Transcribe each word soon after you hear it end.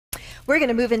We're going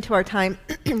to move into our time,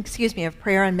 excuse me, of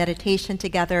prayer and meditation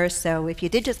together. So if you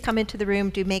did just come into the room,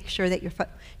 do make sure that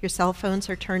your cell phones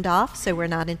are turned off so we're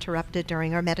not interrupted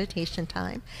during our meditation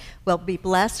time. We'll be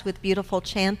blessed with beautiful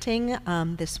chanting.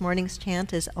 This morning's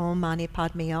chant is Om Mani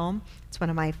Padme Om. It's one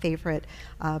of my favorite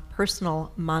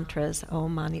personal mantras,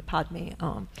 Om Mani Padme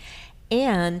Om.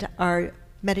 And our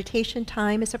meditation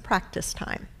time is a practice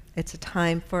time. It's a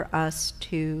time for us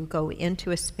to go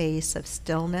into a space of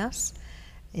stillness,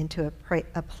 into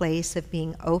a place of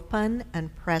being open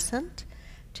and present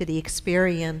to the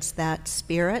experience that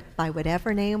Spirit, by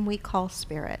whatever name we call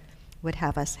Spirit, would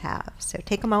have us have. So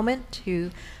take a moment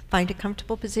to find a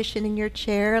comfortable position in your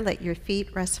chair. Let your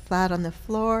feet rest flat on the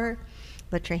floor.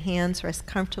 Let your hands rest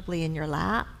comfortably in your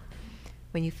lap.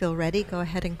 When you feel ready, go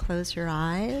ahead and close your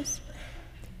eyes.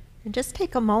 And just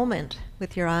take a moment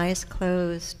with your eyes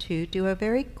closed to do a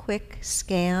very quick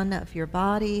scan of your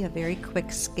body, a very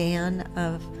quick scan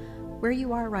of where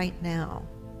you are right now.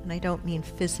 And I don't mean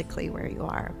physically where you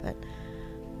are, but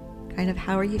kind of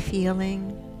how are you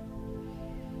feeling?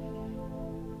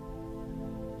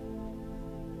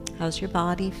 How's your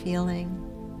body feeling?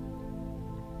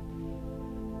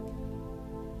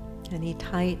 Any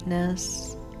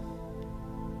tightness?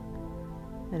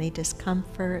 Any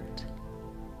discomfort?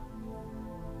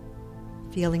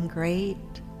 Feeling great?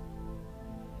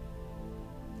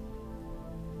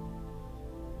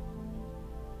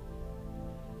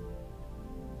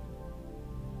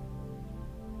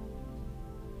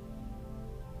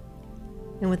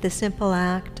 And with the simple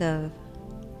act of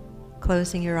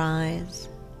closing your eyes,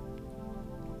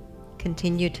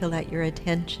 continue to let your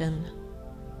attention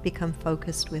become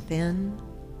focused within,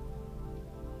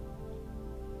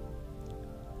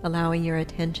 allowing your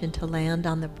attention to land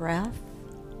on the breath.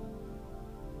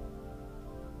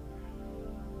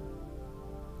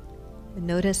 And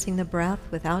noticing the breath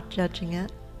without judging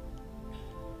it.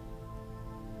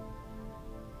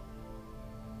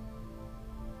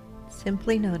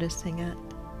 Simply noticing it.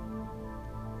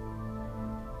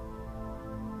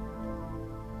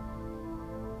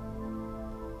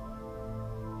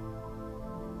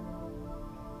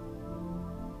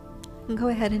 And go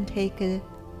ahead and take a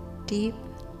deep,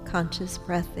 conscious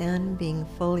breath in, being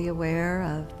fully aware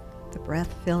of the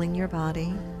breath filling your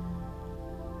body.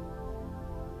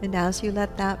 And as you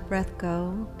let that breath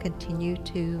go, continue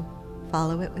to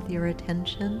follow it with your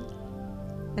attention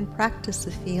and practice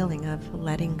the feeling of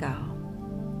letting go.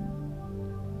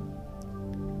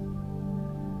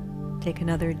 Take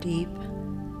another deep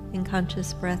and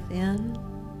conscious breath in.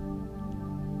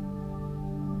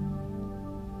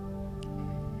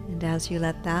 And as you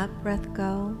let that breath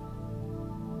go,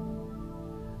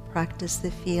 practice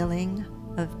the feeling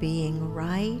of being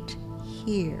right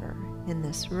here in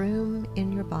this room,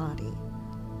 in your body.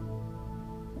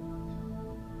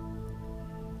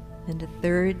 And a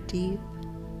third deep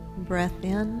breath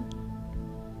in.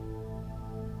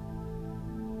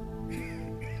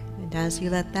 And as you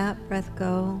let that breath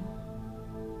go,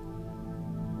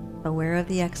 aware of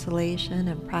the exhalation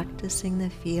and practicing the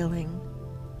feeling,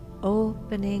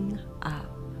 opening up,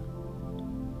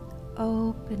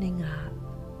 opening up.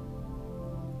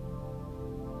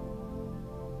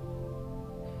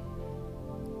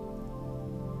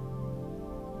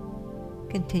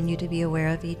 Continue to be aware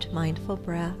of each mindful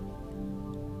breath.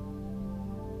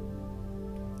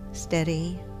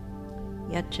 Steady,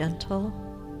 yet gentle,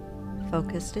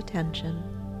 focused attention.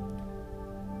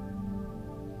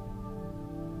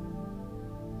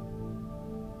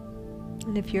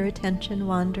 And if your attention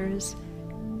wanders,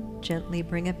 gently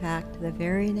bring it back to the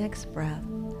very next breath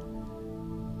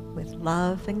with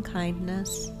love and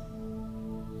kindness,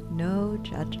 no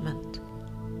judgment.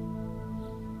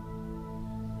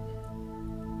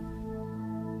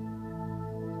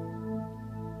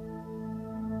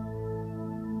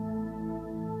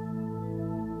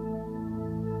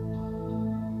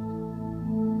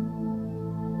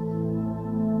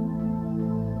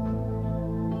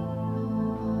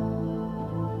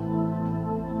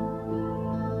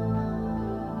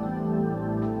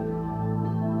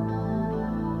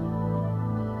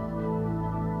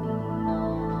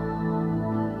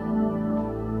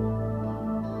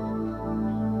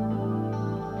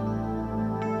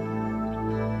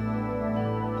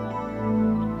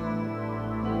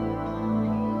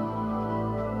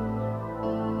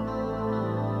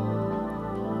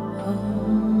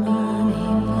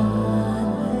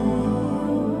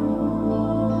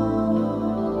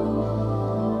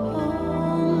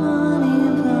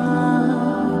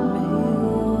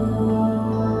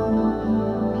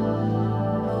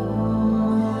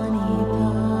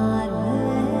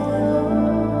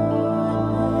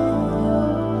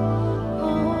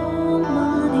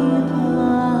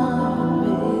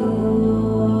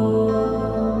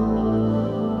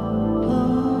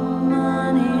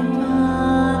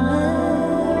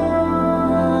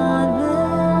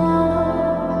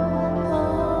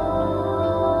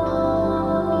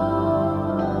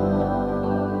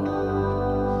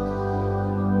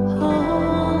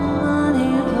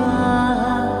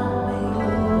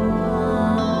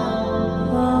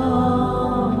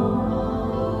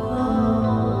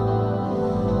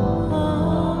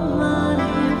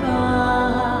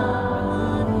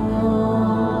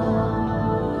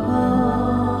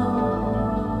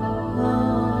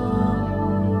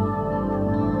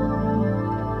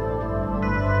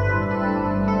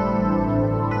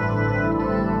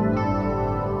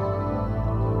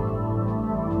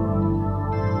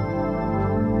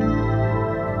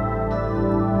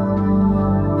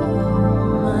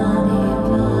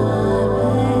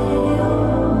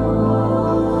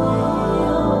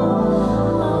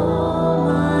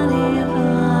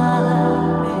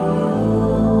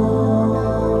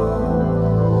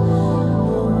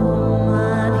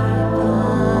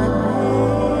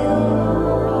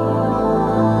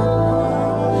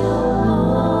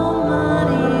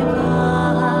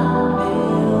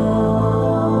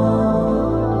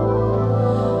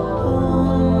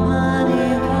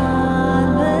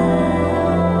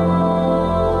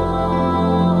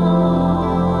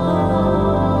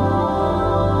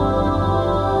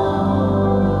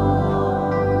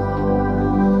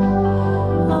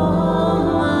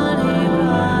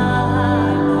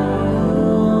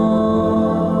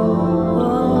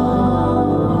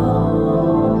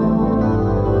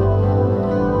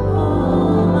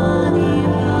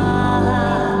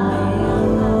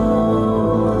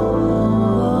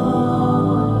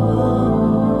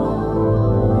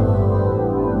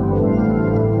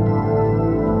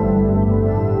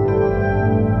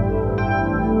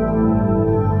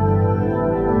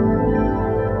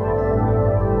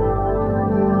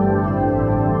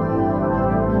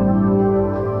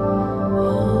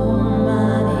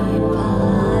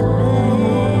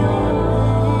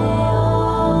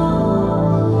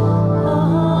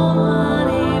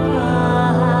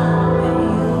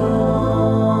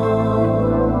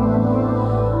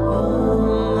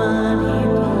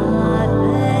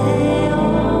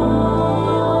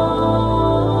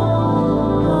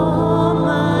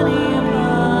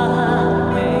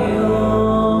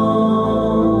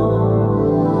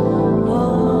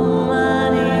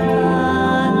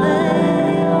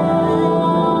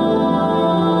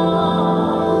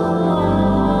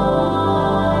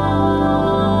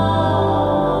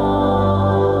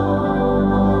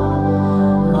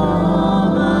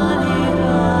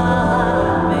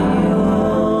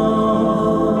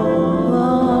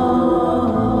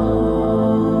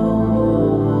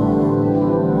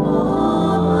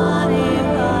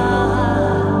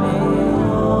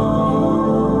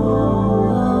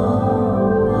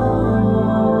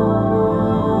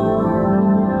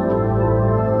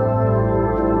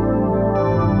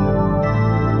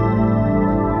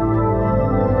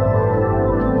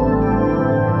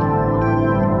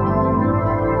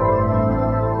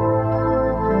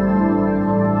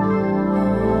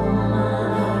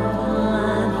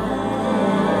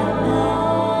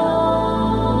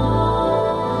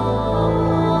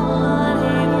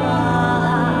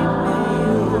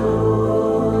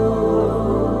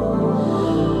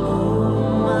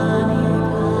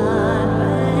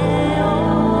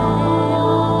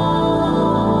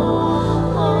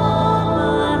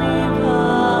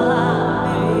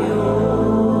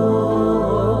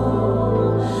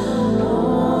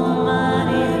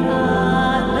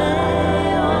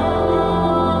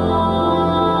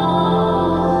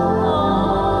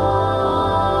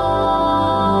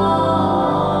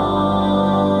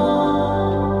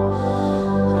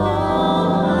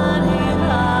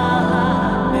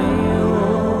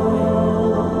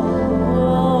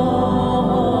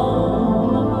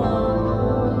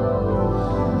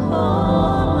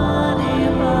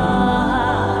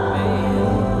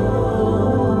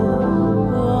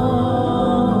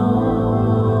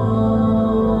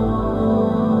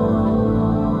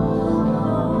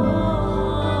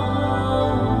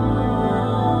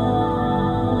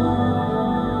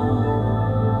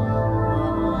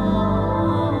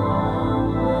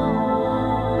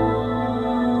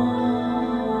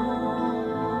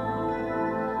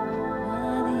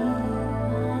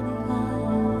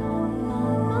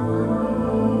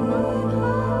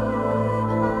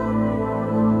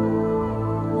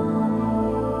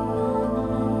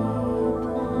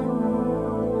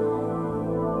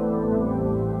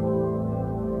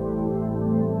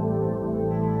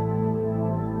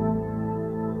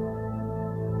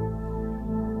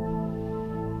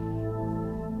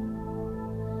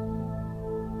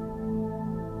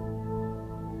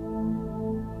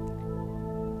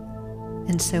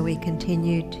 And so we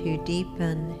continue to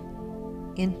deepen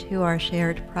into our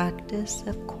shared practice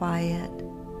of quiet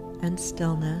and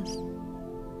stillness.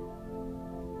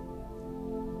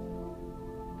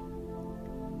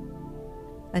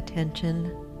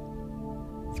 Attention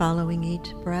following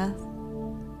each breath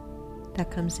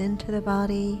that comes into the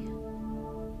body,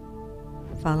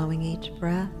 following each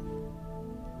breath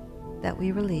that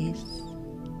we release.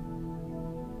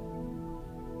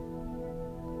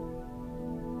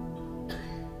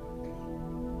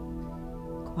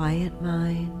 Quiet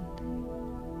mind,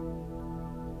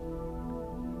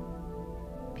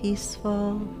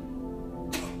 peaceful,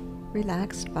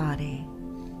 relaxed body.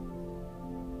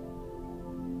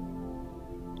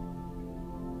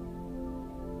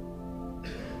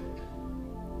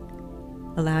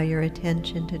 Allow your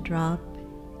attention to drop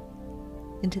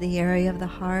into the area of the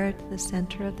heart, the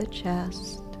center of the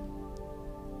chest,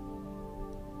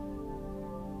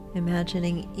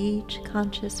 imagining each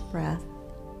conscious breath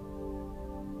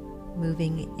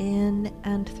moving in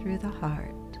and through the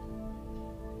heart.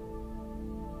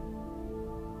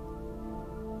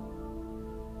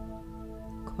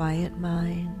 Quiet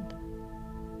mind,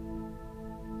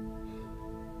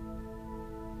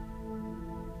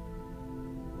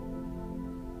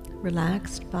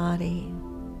 relaxed body,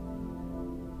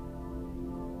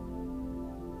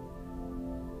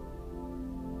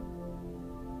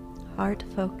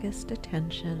 heart-focused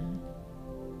attention.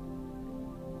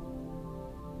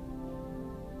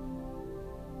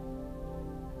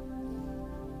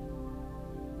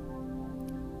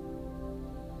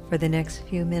 For the next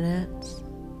few minutes,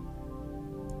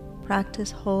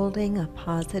 practice holding a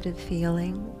positive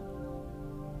feeling,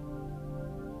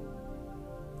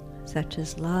 such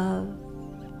as love,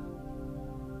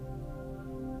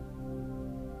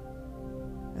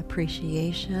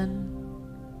 appreciation,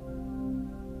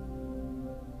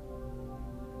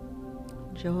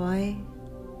 joy,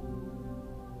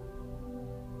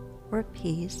 or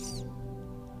peace.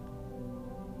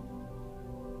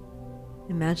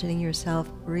 Imagining yourself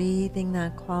breathing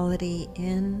that quality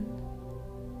in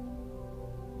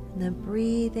and then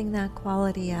breathing that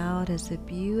quality out as a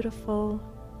beautiful,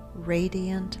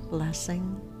 radiant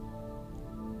blessing.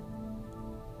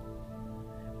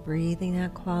 Breathing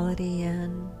that quality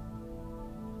in,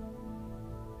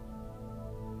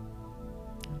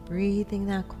 breathing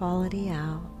that quality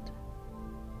out.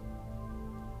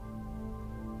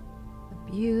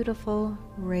 A beautiful,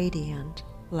 radiant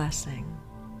blessing.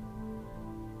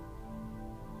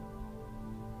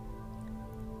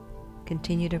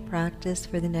 Continue to practice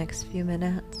for the next few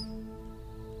minutes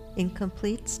in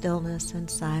complete stillness and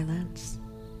silence,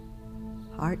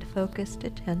 heart-focused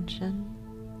attention,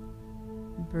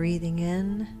 breathing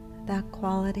in that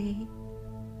quality,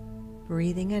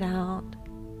 breathing it out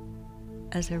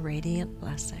as a radiant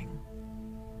blessing.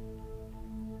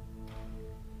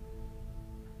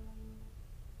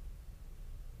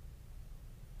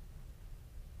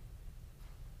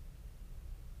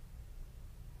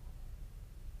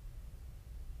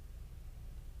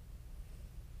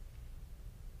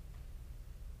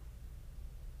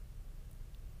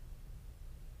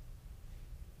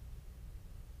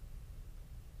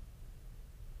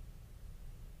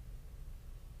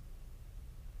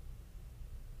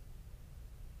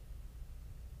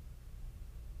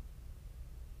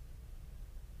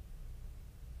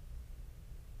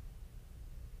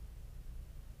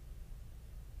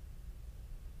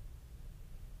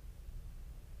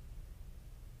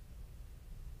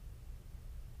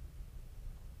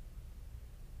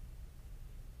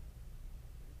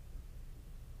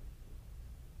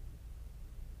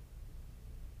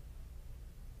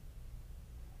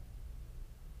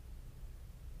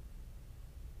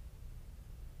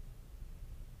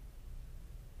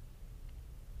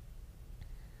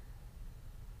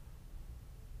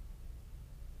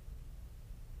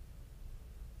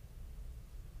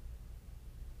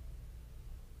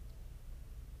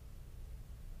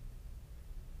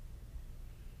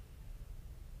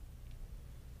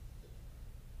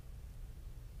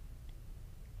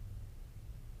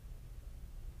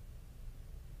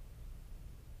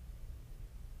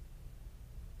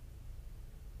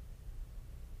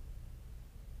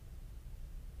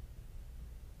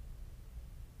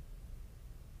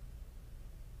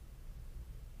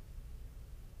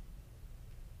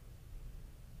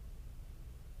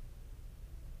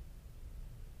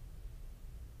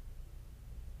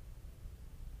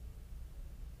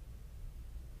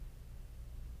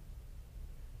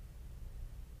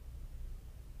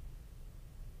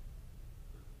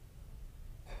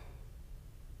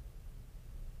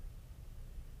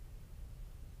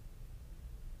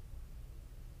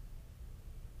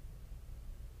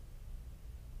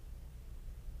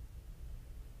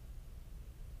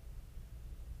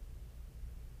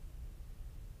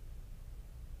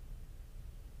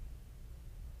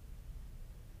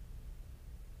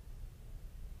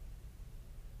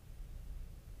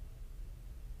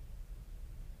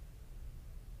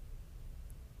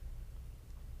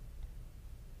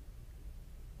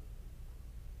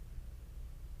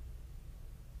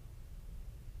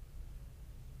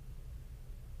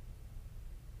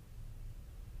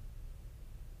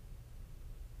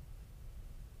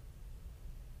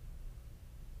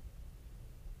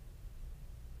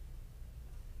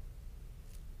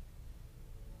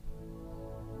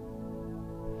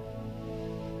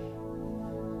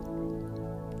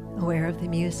 Aware of the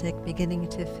music beginning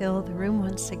to fill the room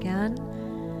once again,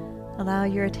 allow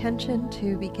your attention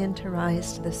to begin to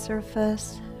rise to the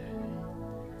surface,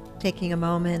 taking a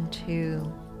moment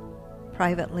to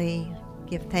privately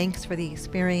give thanks for the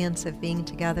experience of being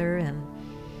together in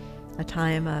a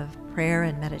time of prayer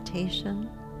and meditation.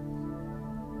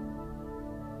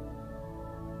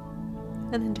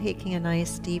 And then taking a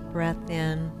nice deep breath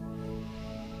in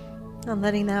and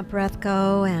letting that breath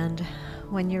go, and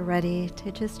when you're ready to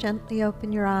just gently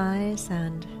open your eyes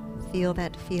and feel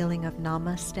that feeling of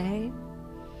namaste.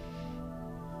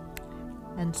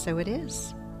 And so it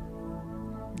is.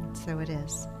 And so it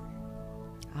is.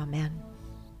 Amen.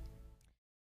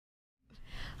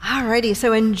 Alrighty,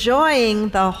 so enjoying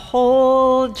the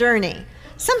whole journey.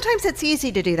 Sometimes it's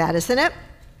easy to do that, isn't it?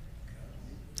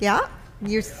 Yeah?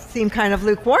 You seem kind of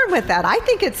lukewarm with that. I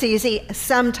think it's easy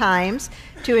sometimes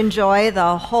to enjoy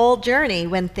the whole journey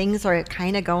when things are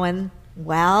kind of going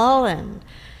well and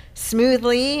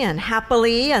smoothly and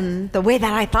happily and the way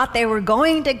that I thought they were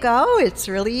going to go. It's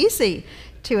really easy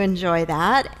to enjoy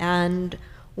that. And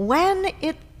when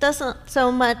it doesn't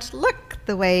so much look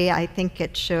the way I think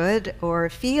it should, or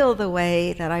feel the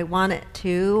way that I want it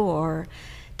to, or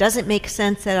doesn't make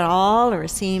sense at all, or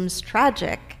seems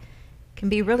tragic, it can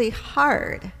be really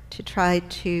hard to try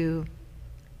to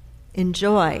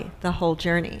enjoy the whole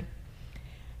journey.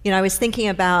 You know, I was thinking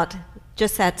about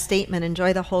just that statement,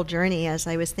 enjoy the whole journey, as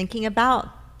I was thinking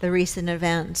about the recent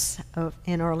events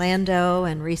in Orlando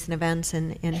and recent events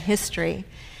in history.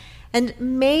 And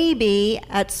maybe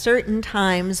at certain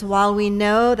times, while we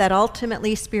know that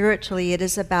ultimately spiritually it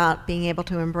is about being able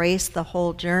to embrace the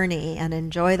whole journey and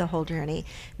enjoy the whole journey,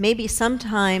 maybe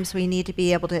sometimes we need to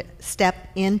be able to step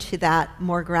into that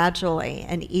more gradually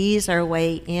and ease our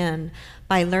way in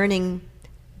by learning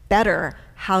better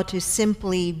how to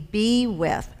simply be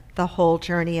with the whole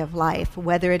journey of life,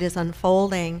 whether it is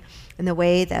unfolding in the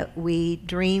way that we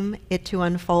dream it to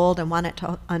unfold and want it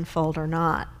to unfold or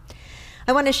not.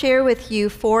 I want to share with you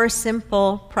 4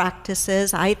 simple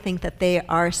practices. I think that they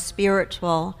are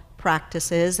spiritual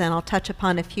practices, and I'll touch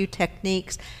upon a few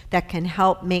techniques that can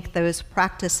help make those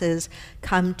practices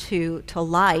come to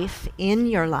life in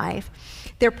your life.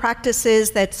 They're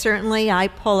practices that certainly I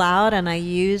pull out and I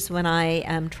use when I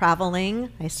am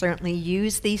traveling. I certainly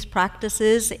use these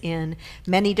practices in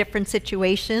many different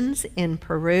situations in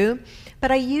Peru,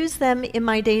 but I use them in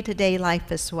my day-to-day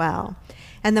life as well.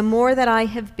 And the more that I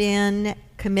have been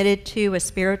committed to a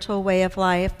spiritual way of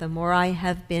life, the more I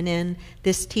have been in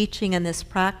this teaching and this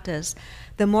practice,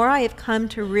 the more I have come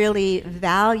to really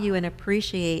value and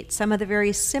appreciate some of the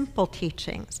very simple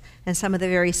teachings and some of the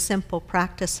very simple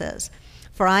practices.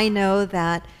 For I know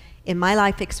that in my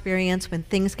life experience, when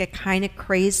things get kind of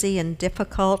crazy and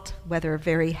difficult, whether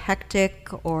very hectic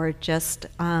or just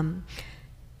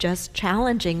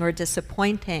challenging or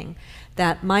disappointing,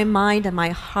 that my mind and my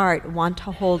heart want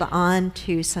to hold on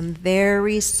to some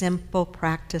very simple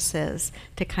practices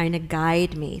to kind of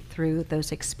guide me through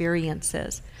those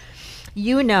experiences.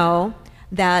 You know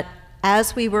that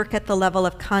as we work at the level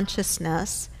of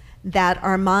consciousness, that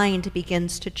our mind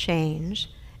begins to change.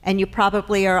 And you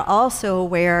probably are also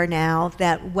aware now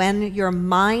that when your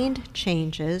mind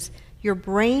changes, your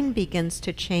brain begins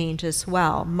to change as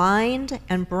well. Mind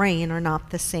and brain are not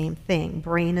the same thing.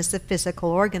 Brain is a physical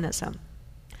organism.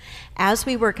 As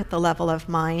we work at the level of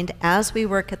mind, as we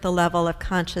work at the level of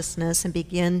consciousness and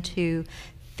begin to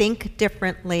think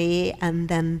differently and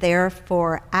then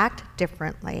therefore act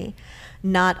differently,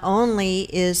 not only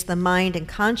is the mind and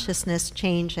consciousness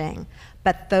changing,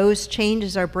 but those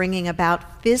changes are bringing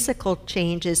about physical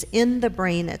changes in the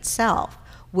brain itself,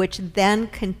 which then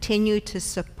continue to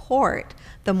support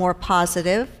the more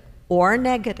positive or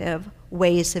negative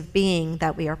ways of being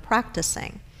that we are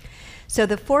practicing. So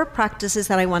the 4 practices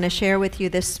that I want to share with you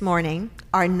this morning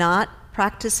are not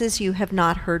practices you have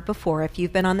not heard before. If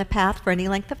you've been on the path for any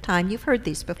length of time, you've heard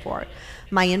these before.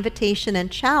 My invitation and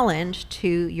challenge to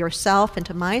yourself and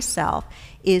to myself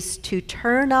is to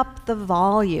turn up the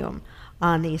volume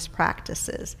on these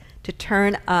practices, to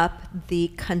turn up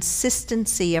the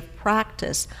consistency of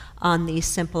practice on these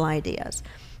simple ideas.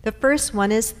 The first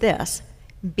one is this: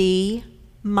 be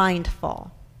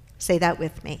mindful. Say that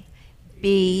with me.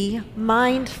 Be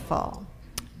mindful.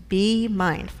 Be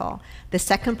mindful. The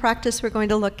second practice we're going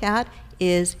to look at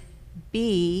is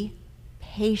be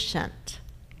patient.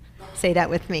 Say that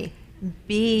with me.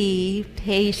 Be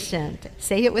patient.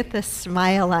 Say it with a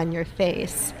smile on your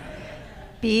face.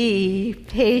 Be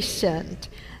patient.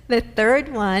 The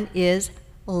third one is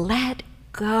let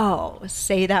go.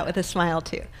 Say that with a smile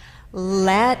too.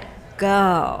 Let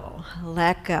go.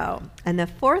 Let go. And the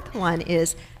fourth one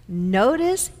is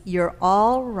Notice you're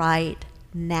all right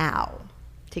now.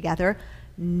 Together,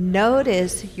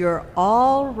 notice you're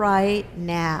all right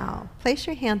now. Place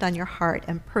your hand on your heart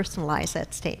and personalize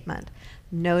that statement.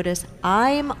 Notice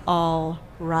I'm all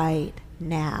right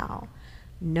now.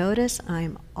 Notice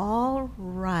I'm all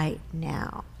right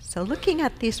now. So looking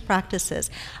at these practices,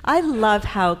 I love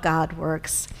how God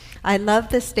works. I love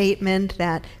the statement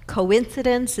that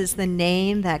coincidence is the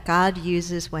name that God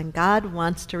uses when God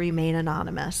wants to remain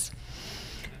anonymous.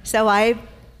 So I've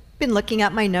been looking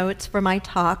at my notes for my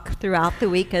talk throughout the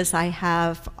week as I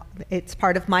have. It's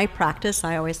part of my practice.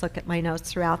 I always look at my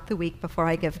notes throughout the week before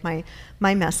I give my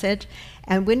message.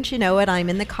 And wouldn't you know it, I'm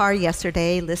in the car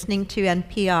yesterday listening to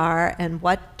NPR, and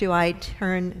what do I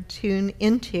tune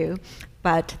into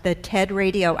but the TED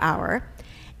Radio Hour?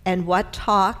 And what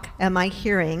talk am I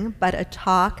hearing but a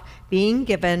talk being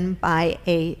given by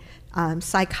a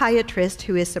psychiatrist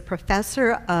who is a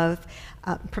professor of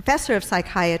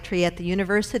psychiatry at the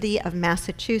University of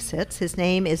Massachusetts. His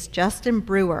name is Justin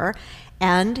Brewer,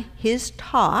 and his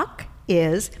talk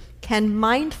is, Can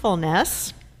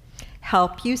Mindfulness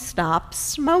Help You Stop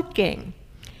Smoking?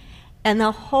 And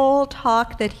the whole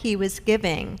talk that he was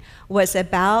giving was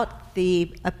about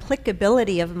the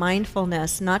applicability of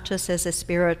mindfulness, not just as a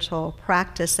spiritual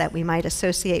practice that we might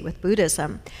associate with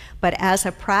Buddhism, but as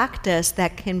a practice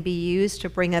that can be used to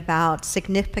bring about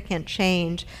significant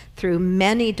change through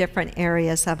many different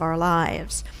areas of our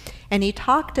lives. And he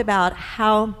talked about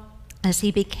how, as he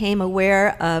became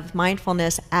aware of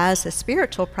mindfulness as a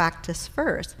spiritual practice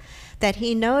first, that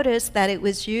he noticed that it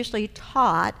was usually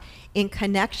taught in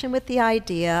connection with the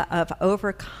idea of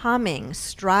overcoming,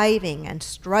 striving, and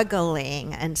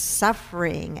struggling, and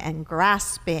suffering, and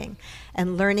grasping,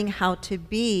 and learning how to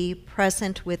be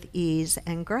present with ease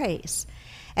and grace.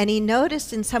 And he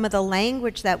noticed in some of the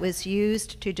language that was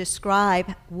used to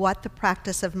describe what the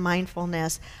practice of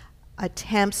mindfulness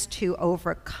attempts to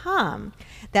overcome,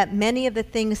 that many of the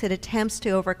things it attempts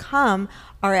to overcome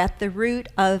are at the root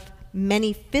of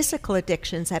many physical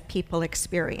addictions that people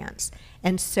experience.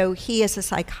 And so he, as a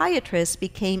psychiatrist,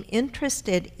 became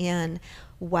interested in,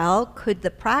 well, could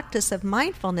the practice of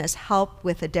mindfulness help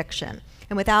with addiction?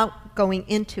 And without going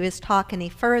into his talk any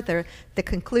further, the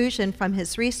conclusion from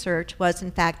his research was,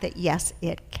 in fact, that yes,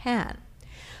 it can.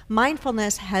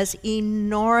 Mindfulness has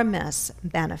enormous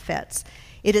benefits.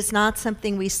 It is not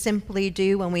something we simply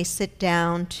do when we sit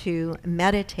down to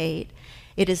meditate.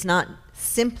 It is not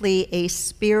simply a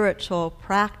spiritual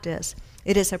practice.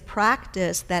 It is a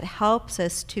practice that helps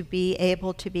us to be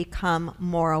able to become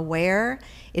more aware.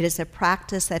 It is a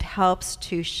practice that helps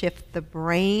to shift the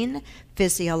brain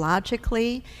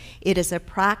physiologically. It is a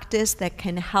practice that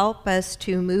can help us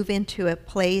to move into a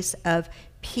place of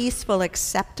peaceful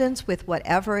acceptance with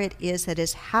whatever it is that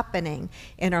is happening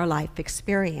in our life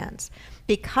experience.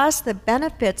 Because the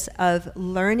benefits of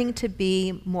learning to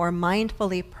be more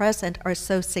mindfully present are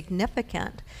so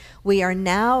significant, we are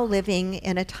now living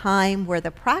in a time where the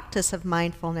practice of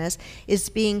mindfulness is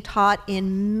being taught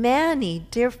in many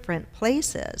different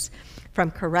places, from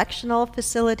correctional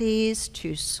facilities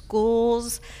to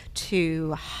schools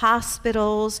to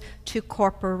hospitals to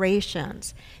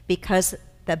corporations, because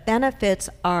the benefits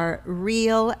are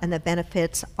real and the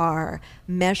benefits are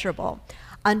measurable.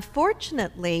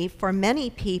 Unfortunately, for many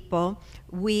people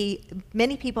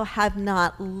have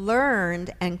not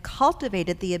learned and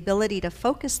cultivated the ability to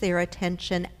focus their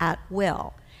attention at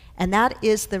will. And that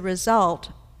is the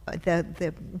result,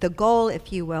 the goal,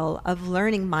 if you will, of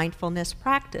learning mindfulness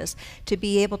practice, to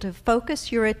be able to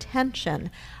focus your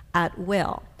attention at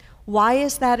will. Why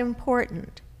is that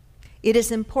important? It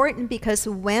is important because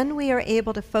when we are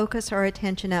able to focus our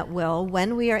attention at will,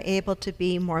 when we are able to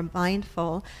be more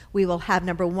mindful, we will have,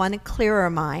 number one, a clearer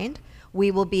mind. We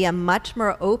will be a much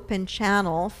more open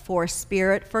channel for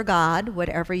spirit, for God,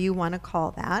 whatever you want to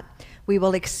call that. We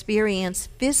will experience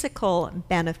physical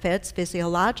benefits,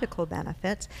 physiological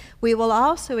benefits. We will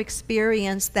also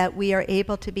experience that we are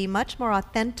able to be much more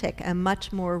authentic and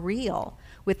much more real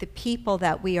with the people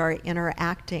that we are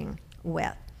interacting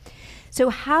with. So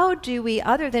how do we,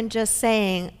 other than just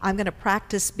saying, I'm going to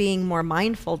practice being more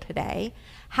mindful today,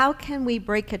 how can we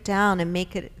break it down and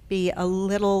make it be a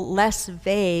little less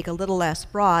vague, a little less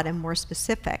broad, and more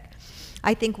specific?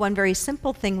 I think one very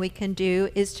simple thing we can do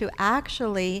is to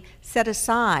actually set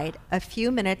aside a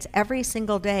few minutes every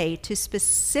single day to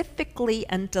specifically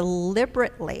and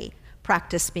deliberately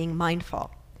practice being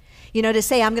mindful. You know, to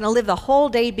say I'm going to live the whole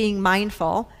day being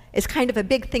mindful is kind of a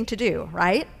big thing to do,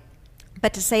 right?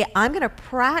 But to say, I'm going to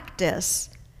practice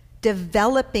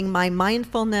developing my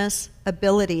mindfulness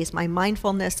abilities, my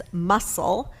mindfulness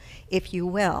muscle, if you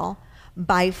will,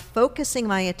 By focusing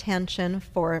my attention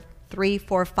for 3,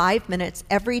 4, 5 minutes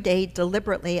every day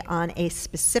deliberately on a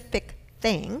specific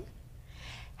thing,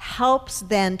 helps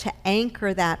then to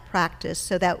anchor that practice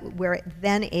so that we're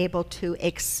then able to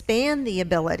expand the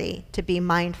ability to be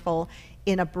mindful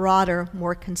in a broader,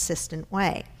 more consistent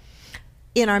way.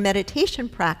 In our meditation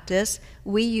practice,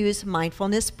 we use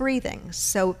mindfulness breathing.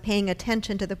 So paying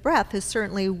attention to the breath is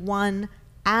certainly one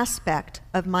aspect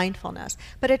of mindfulness,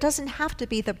 but it doesn't have to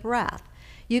be the breath.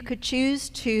 You could choose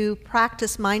to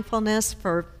practice mindfulness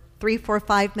for 3, 4,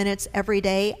 5 minutes every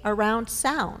day around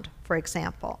sound, for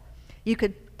example. You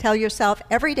could tell yourself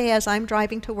every day as I'm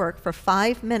driving to work for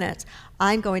 5 minutes,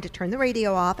 I'm going to turn the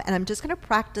radio off and I'm just going to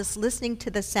practice listening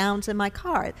to the sounds in my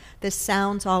car, the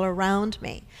sounds all around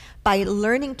me. By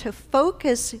learning to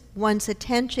focus one's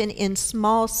attention in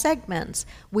small segments,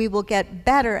 we will get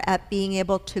better at being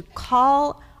able to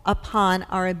call upon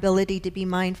our ability to be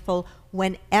mindful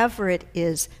whenever it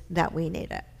is that we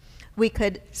need it. We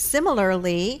could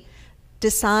similarly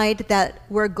decide that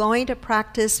we're going to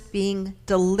practice being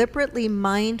deliberately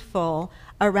mindful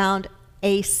around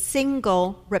a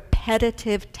single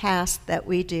repetitive task that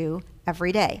we do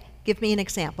every day. Give me an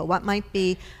example. What might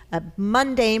be a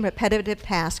mundane, repetitive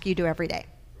task you do every day?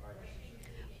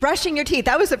 Brushing your teeth.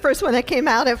 That was the first one that came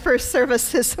out at first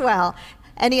service as well.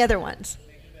 Any other ones?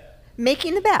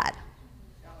 Making the bed.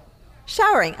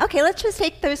 Showering. Okay, let's just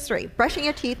take those 3. Brushing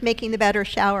your teeth, making the bed, or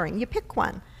showering. You pick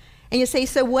one. And you say,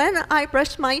 so when I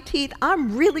brush my teeth,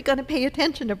 I'm really going to pay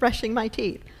attention to brushing my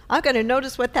teeth. I'm going to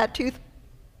notice what that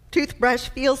toothbrush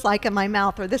feels like in my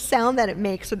mouth, or the sound that it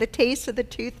makes, or the taste of the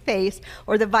toothpaste,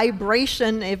 or the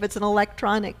vibration if it's an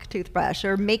electronic toothbrush,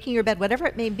 or making your bed, whatever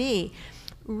it may be.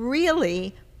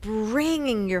 Really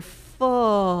bringing your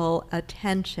full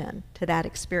attention to that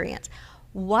experience.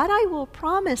 What I will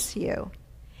promise you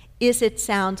is it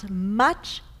sounds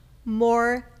much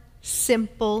more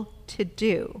simple to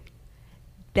do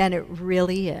than it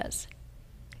really is.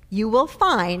 You will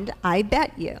find, I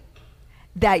bet you,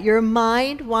 that your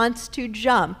mind wants to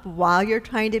jump while you're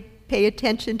trying to pay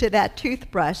attention to that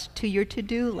toothbrush to your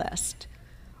to-do list,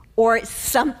 or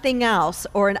something else,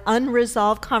 or an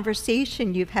unresolved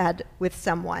conversation you've had with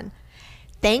someone.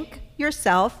 Thank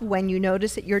yourself when you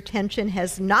notice that your attention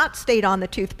has not stayed on the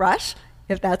toothbrush,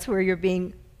 if that's where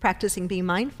you're practicing being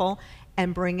mindful,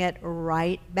 and bring it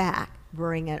right back.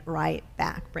 Bring it right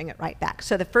back. Bring it right back.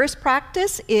 So the first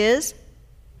practice is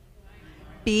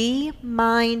be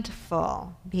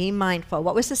mindful. Be mindful.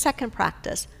 What was the second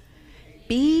practice?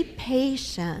 Be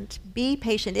patient. Be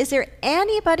patient. Is there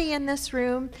anybody in this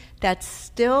room that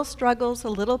still struggles a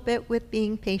little bit with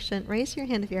being patient? Raise your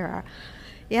hand if you are.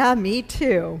 Yeah, me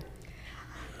too.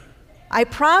 I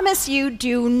promise you,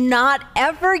 do not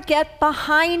ever get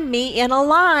behind me in a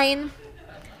line.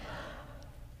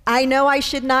 I know I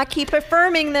should not keep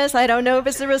affirming this. I don't know if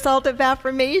it's a result of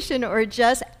affirmation or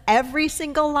just every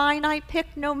single line I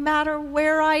pick, no matter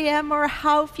where I am or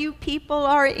how few people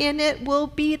are in it, will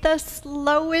be the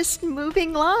slowest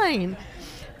moving line.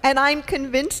 And I'm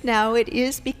convinced now it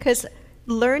is because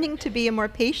learning to be a more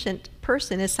patient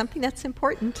person is something that's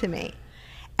important to me.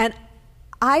 And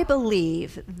I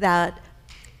believe that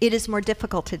it is more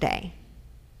difficult today.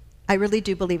 I really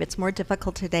do believe it's more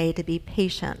difficult today to be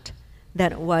patient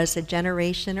than it was a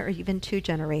generation or even 2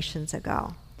 generations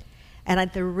ago. And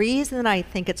the reason I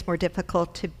think it's more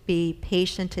difficult to be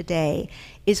patient today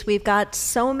is we've got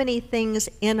so many things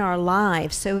in our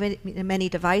lives, so many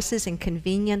devices and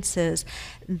conveniences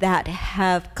that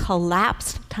have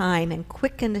collapsed time and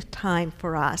quickened time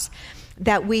for us,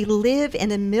 that we live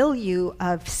in a milieu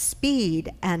of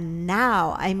speed and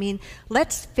now. I mean,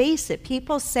 let's face it,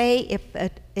 people say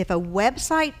if a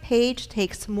website page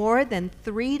takes more than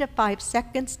 3 to 5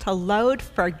 seconds to load,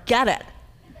 forget it.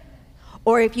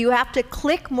 Or if you have to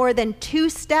click more than 2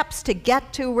 steps to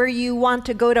get to where you want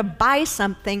to go to buy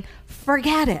something,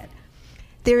 forget it.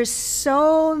 There's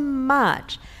so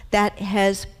much that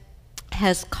has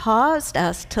caused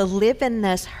us to live in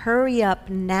this hurry up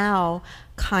now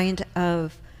kind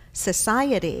of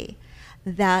society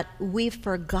that we've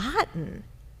forgotten,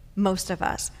 most of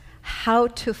us, how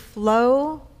to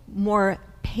flow more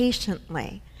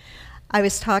patiently. I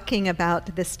was talking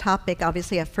about this topic,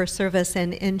 obviously, at first service,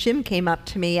 and Jim came up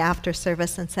to me after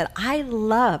service and said, I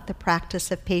love the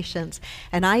practice of patience,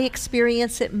 and I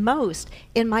experience it most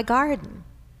in my garden.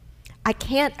 I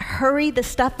can't hurry the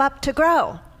stuff up to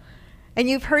grow. And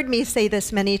you've heard me say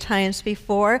this many times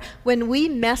before. When we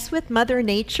mess with Mother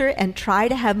Nature and try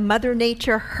to have Mother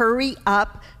Nature hurry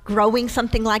up growing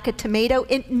something like a tomato,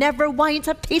 it never winds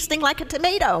up tasting like a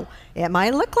tomato. It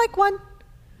might look like one,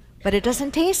 but it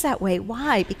doesn't taste that way.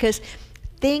 Why? Because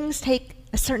things take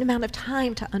a certain amount of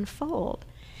time to unfold.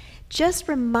 Just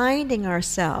reminding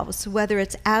ourselves, whether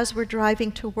it's as we're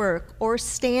driving to work or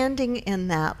standing in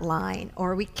that line,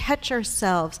 or we catch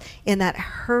ourselves in that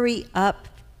hurry up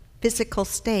physical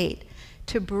state,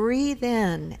 to breathe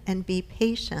in and be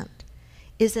patient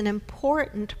is an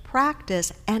important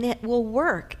practice, and it will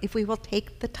work if we will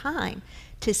take the time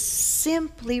to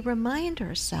simply remind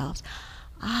ourselves,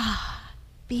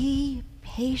 be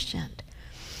patient.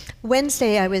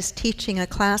 Wednesday, I was teaching a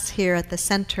class here at the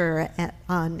center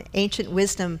on ancient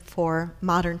wisdom for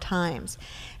modern times.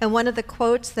 And one of the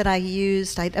quotes that I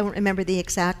used, I don't remember the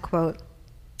exact quote,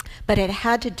 but it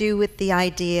had to do with the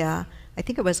idea, I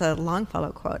think it was a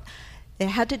Longfellow quote, it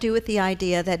had to do with the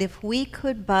idea that if we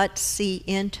could but see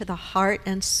into the heart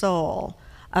and soul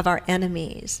of our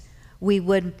enemies, we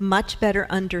would much better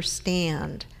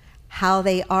understand how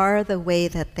they are the way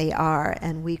that they are,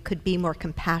 and we could be more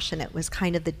compassionate, was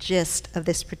kind of the gist of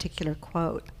this particular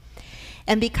quote.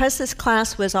 And because this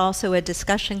class was also a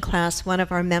discussion class, one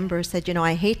of our members said,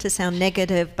 I hate to sound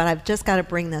negative, but I've just got to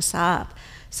bring this up.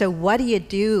 So what do you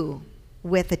do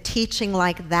with a teaching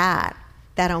like that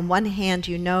on one hand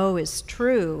is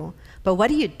true, but what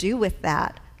do you do with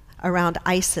that around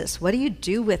ISIS? What do you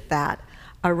do with that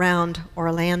around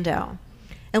Orlando?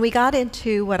 And we got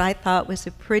into what I thought was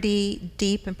a pretty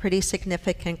deep and pretty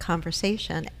significant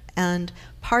conversation. And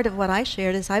part of what I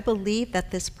shared is I believe that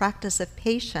this practice of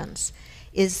patience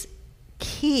is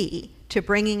key to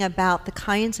bringing about the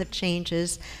kinds of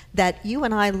changes that you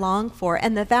and I long for,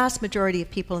 and the vast majority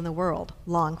of people in the world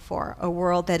long for. A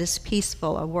world that is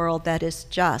peaceful, a world that is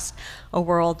just, a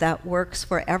world that works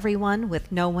for everyone with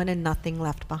no one and nothing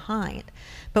left behind.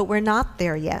 But we're not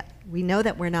there yet. We know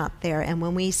that we're not there. And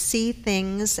when we see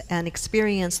things and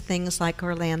experience things like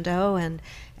Orlando and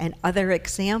other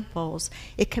examples,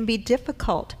 it can be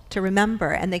difficult to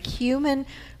remember. And the human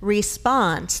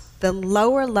response, the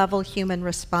lower level human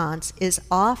response, is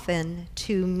often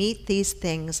to meet these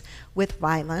things with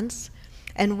violence.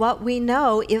 And what we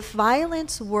know, if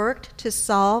violence worked to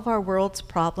solve our world's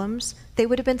problems, they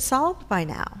would have been solved by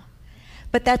now.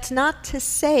 But that's not to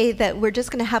say that we're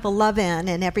just going to have a love-in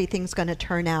and everything's going to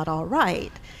turn out all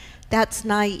right. That's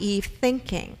naive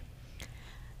thinking.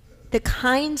 The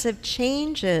kinds of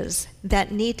changes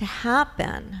that need to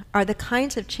happen are the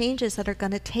kinds of changes that are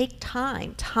going to take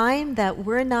time that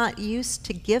we're not used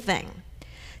to giving,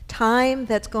 time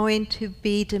that's going to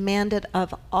be demanded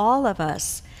of all of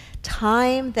us,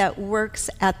 time that works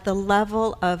at the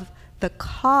level of the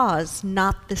cause,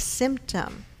 not the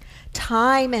symptom.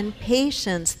 Time and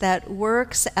patience that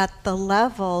works at the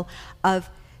level of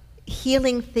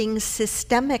healing things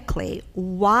systemically.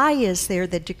 Why is there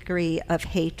the degree of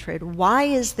hatred? Why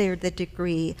is there the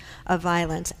degree of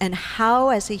violence? And how,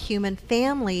 as a human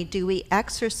family, do we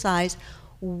exercise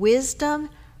wisdom,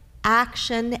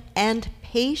 action, and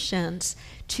patience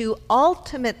to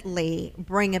ultimately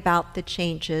bring about the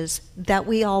changes that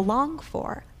we all long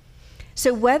for?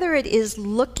 So whether it is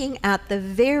looking at the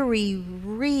very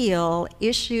real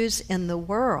issues in the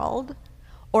world,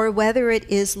 or whether it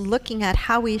is looking at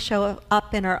how we show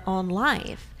up in our own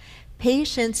life,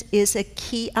 patience is a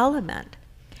key element.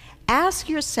 Ask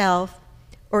yourself,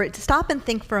 or stop and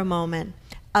think for a moment,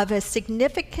 of a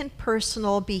significant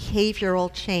personal behavioral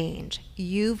change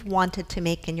you've wanted to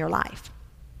make in your life.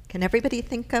 Can everybody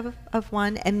think of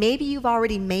one? And maybe you've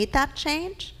already made that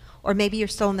change, or maybe you're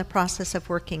still in the process of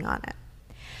working on it.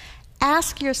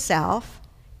 Ask yourself,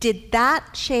 did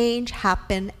that change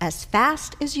happen as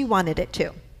fast as you wanted it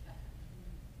to?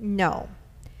 No.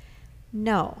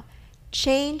 No.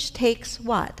 Change takes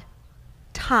what?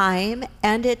 Time,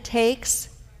 and it takes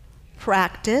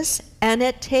practice, and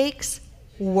it takes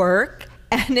work,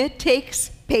 and it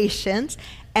takes patience,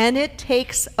 and it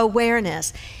takes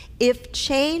awareness. If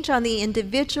change on the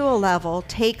individual level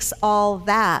takes all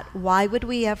that, why would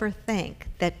we ever think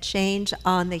that change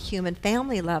on the human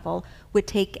family level would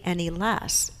take any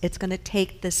less? It's going to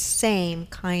take the same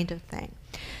kind of thing.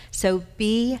 So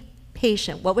be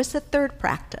patient. What was the third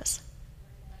practice?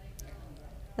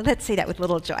 Let's say that with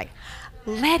little joy.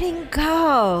 Letting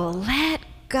go. Let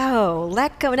go.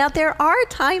 Let go. Now, there are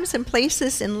times and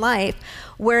places in life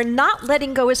where not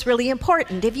letting go is really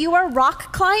important. If you are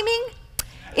rock climbing,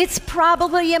 it's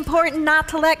probably important not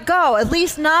to let go, at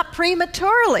least not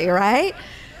prematurely, right?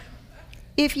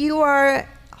 If you are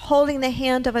holding the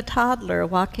hand of a toddler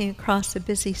walking across a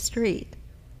busy street,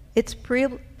 it's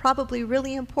probably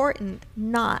really important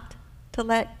not to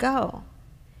let go.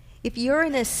 If you're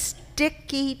in a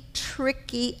sticky,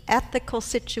 tricky, ethical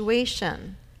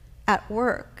situation at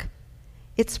work,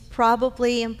 it's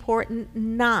probably important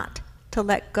not to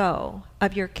let go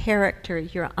of your character,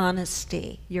 your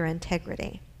honesty, your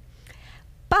integrity.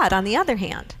 But on the other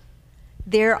hand,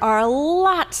 there are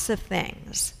lots of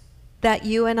things that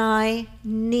you and I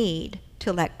need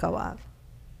to let go of.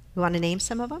 You want to name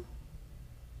some of them?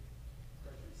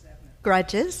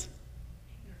 Grudges,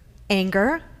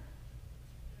 anger,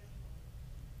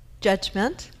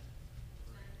 judgment,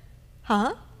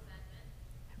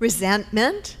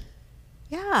 resentment.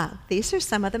 Yeah, these are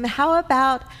some of them. How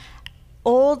about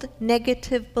old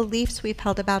negative beliefs we've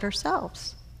held about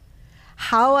ourselves?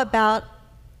 How about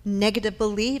negative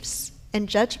beliefs and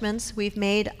judgments we've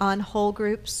made on whole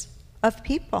groups of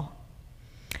people?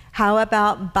 How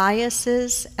about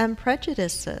biases and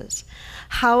prejudices?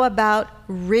 How about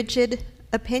rigid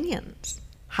opinions?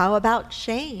 How about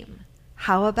shame?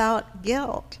 How about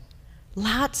guilt?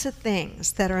 Lots of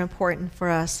things that are important for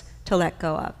us to let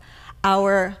go of.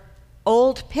 Our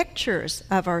old pictures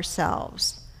of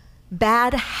ourselves,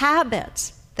 bad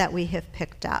habits that we have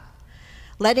picked up.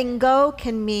 Letting go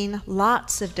can mean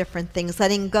lots of different things.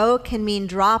 Letting go can mean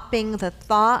dropping the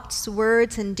thoughts,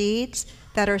 words, and deeds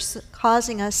that are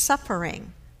causing us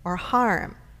suffering or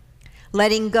harm.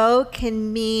 Letting go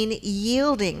can mean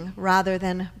yielding rather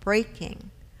than breaking.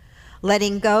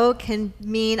 Letting go can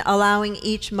mean allowing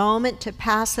each moment to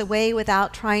pass away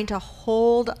without trying to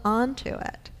hold on to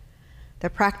it. The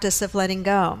practice of letting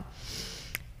go.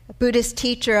 Buddhist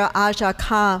teacher Aja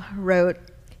Kha wrote,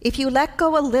 "If you let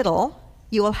go a little,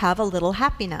 you will have a little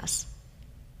happiness.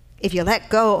 If you let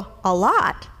go a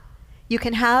lot, you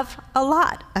can have a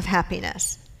lot of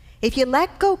happiness. If you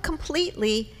let go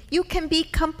completely, you can be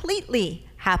completely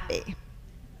happy."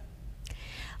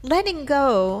 Letting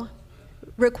go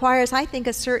requires, I think,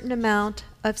 a certain amount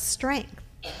of strength.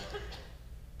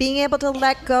 Being able to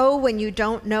let go when you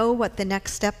don't know what the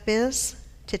next step is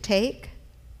to take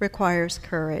requires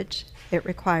courage. It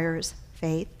requires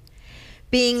faith.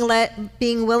 Being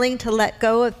willing to let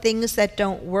go of things that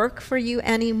don't work for you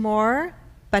anymore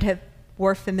but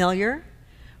were familiar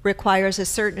requires a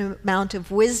certain amount of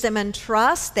wisdom and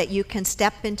trust that you can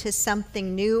step into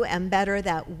something new and better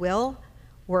that will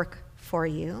work for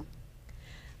you.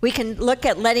 We can look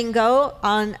at letting go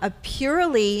on a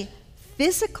purely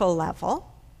physical level,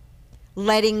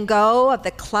 letting go of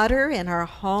the clutter in our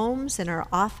homes, in our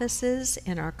offices,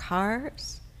 in our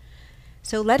cars.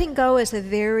 So letting go is a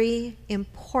very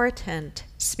important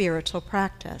spiritual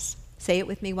practice. Say it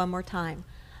with me one more time.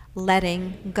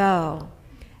 Letting go.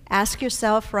 Ask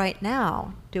yourself right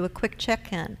now, do a quick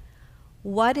check-in.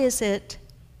 What is it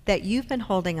that you've been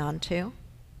holding on to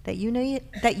that you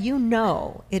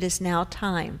know it is now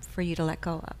time for you to let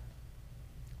go of?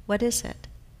 What is it?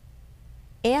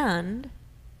 And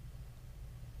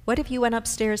what if you went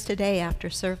upstairs today after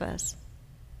service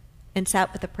and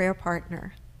sat with a prayer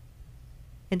partner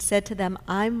and said to them,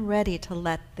 "I'm ready to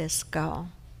let this go.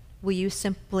 Will you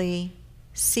simply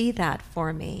see that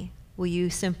for me? Will you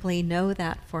simply know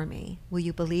that for me? Will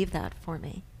you believe that for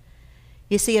me?"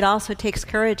 You see, it also takes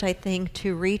courage, I think,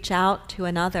 to reach out to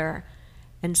another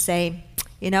and say,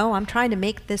 I'm trying to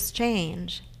make this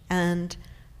change, and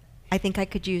I think I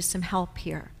could use some help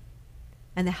here.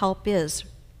 And the help is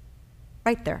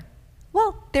right there.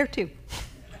 Well, there too.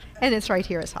 And it's right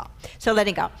here as well. So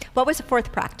letting go. What was the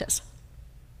fourth practice?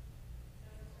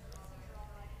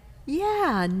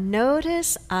 Yeah,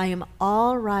 notice I am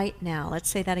all right now. Let's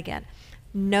say that again.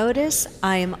 Notice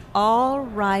I am all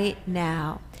right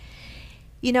now.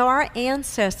 Our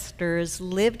ancestors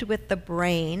lived with the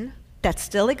brain that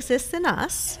still exists in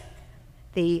us,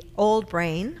 the old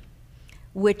brain,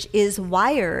 which is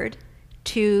wired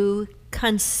to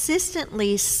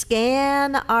consistently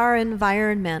scan our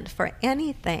environment for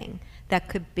anything that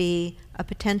could be a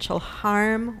potential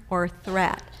harm or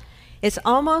threat. It's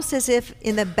almost as if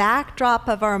in the backdrop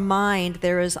of our mind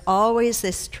there is always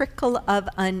this trickle of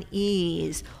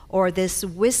unease or this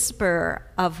whisper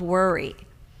of worry.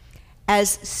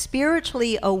 As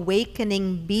spiritually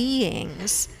awakening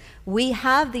beings, we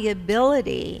have the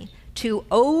ability to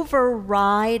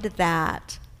override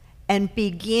that and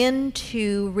begin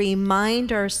to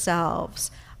remind ourselves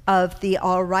of the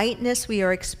all rightness we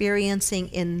are experiencing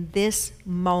in this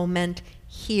moment,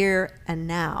 here and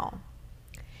now.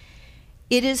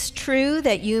 It is true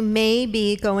that you may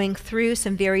be going through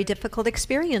some very difficult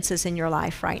experiences in your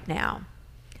life right now.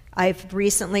 I've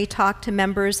recently talked to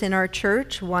members in our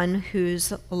church, one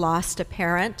who's lost a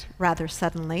parent rather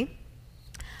suddenly,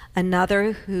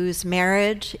 another whose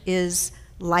marriage is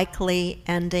likely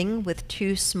ending with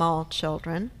 2 small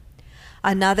children,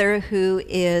 another who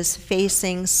is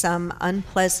facing some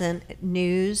unpleasant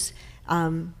news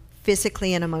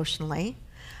physically and emotionally,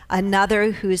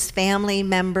 another whose family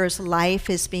member's life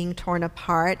is being torn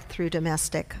apart through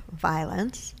domestic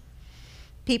violence.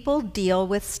 People deal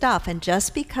with stuff, and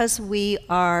just because we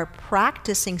are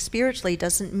practicing spiritually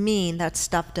doesn't mean that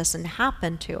stuff doesn't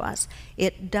happen to us.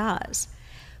 It does.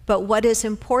 But what is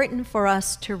important for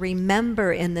us to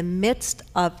remember in the midst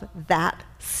of that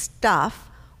stuff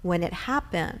when it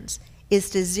happens is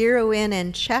to zero in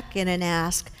and check in and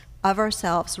ask of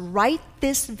ourselves, right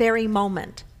this very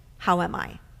moment, how am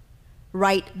I?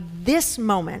 Right this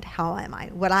moment, how am I?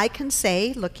 What I can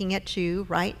say, looking at you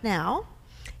right now,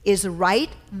 is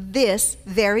right this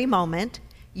very moment,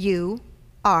 you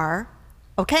are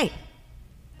okay.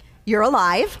 You're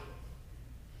alive.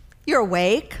 You're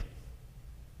awake.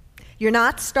 You're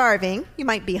not starving. You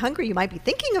might be hungry. You might be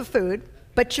thinking of food,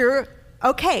 but you're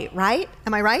okay, right?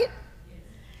 Am I right?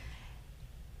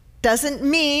 Doesn't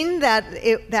mean that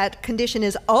that condition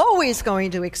is always going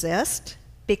to exist,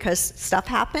 because stuff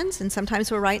happens and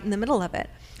sometimes we're right in the middle of it.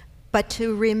 But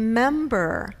to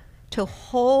remember to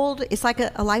hold, it's like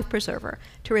a life preserver,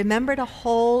 to remember to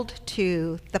hold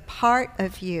to the part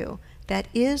of you that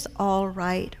is all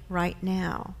right right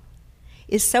now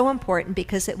is so important,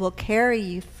 because it will carry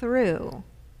you through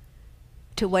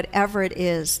to whatever it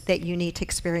is that you need to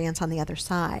experience on the other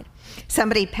side.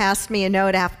 Somebody passed me a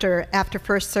note after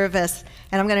first service,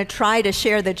 and I'm going to try to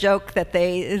share the joke that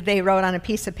they wrote on a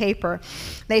piece of paper.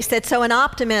 They said, so an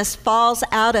optimist falls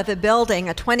out of a building,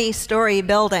 a 20-story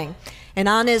building, and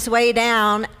on his way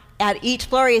down, at each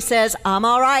floor he says, I'm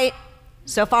all right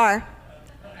so far.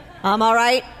 I'm all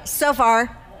right so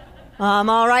far. I'm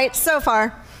all right so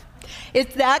far.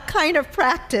 It's that kind of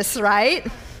practice, right?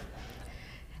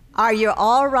 Are you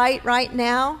all right right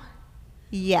now?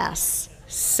 Yes,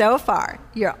 so far.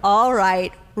 You're all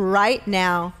right right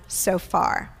now, so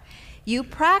far. You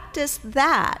practice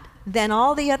that, then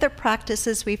all the other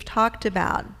practices we've talked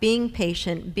about, being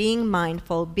patient, being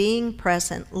mindful, being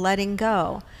present, letting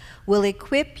go, will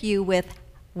equip you with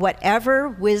whatever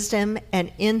wisdom and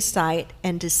insight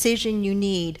and decision you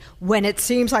need when it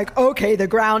seems like, okay, the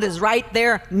ground is right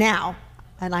there now,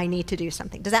 and I need to do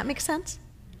something. Does that make sense?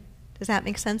 Does that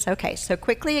make sense? Okay, so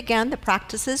quickly again, the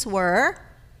practices were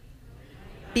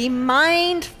be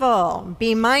mindful.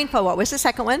 Be mindful. What was the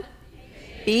second one?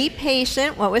 Be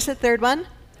patient. What was the third one?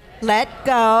 Let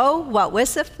go. What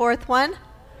was the fourth one?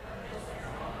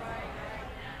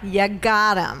 You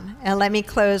got 'em. And let me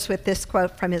close with this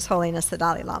quote from His Holiness the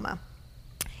Dalai Lama.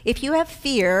 If you have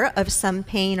fear of some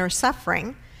pain or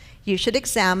suffering, you should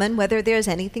examine whether there's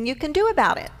anything you can do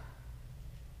about it.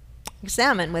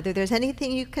 Examine whether there's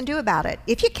anything you can do about it.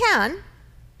 If you can,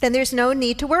 then there's no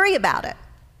need to worry about it.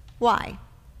 Why?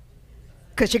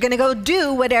 Because you're going to go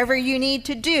do whatever you need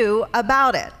to do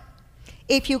about it.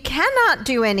 If you cannot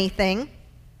do anything,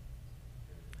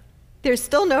 there's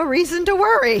still no reason to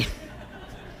worry.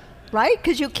 Right?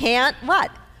 Because you can't, what?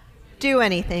 Do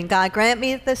anything. God, grant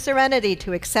me the serenity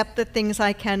to accept the things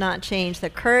I cannot change, the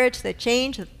courage to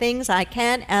change the things I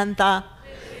can, and the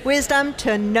wisdom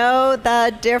to know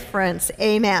the difference.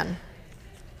 Amen.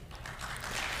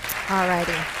 All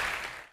righty.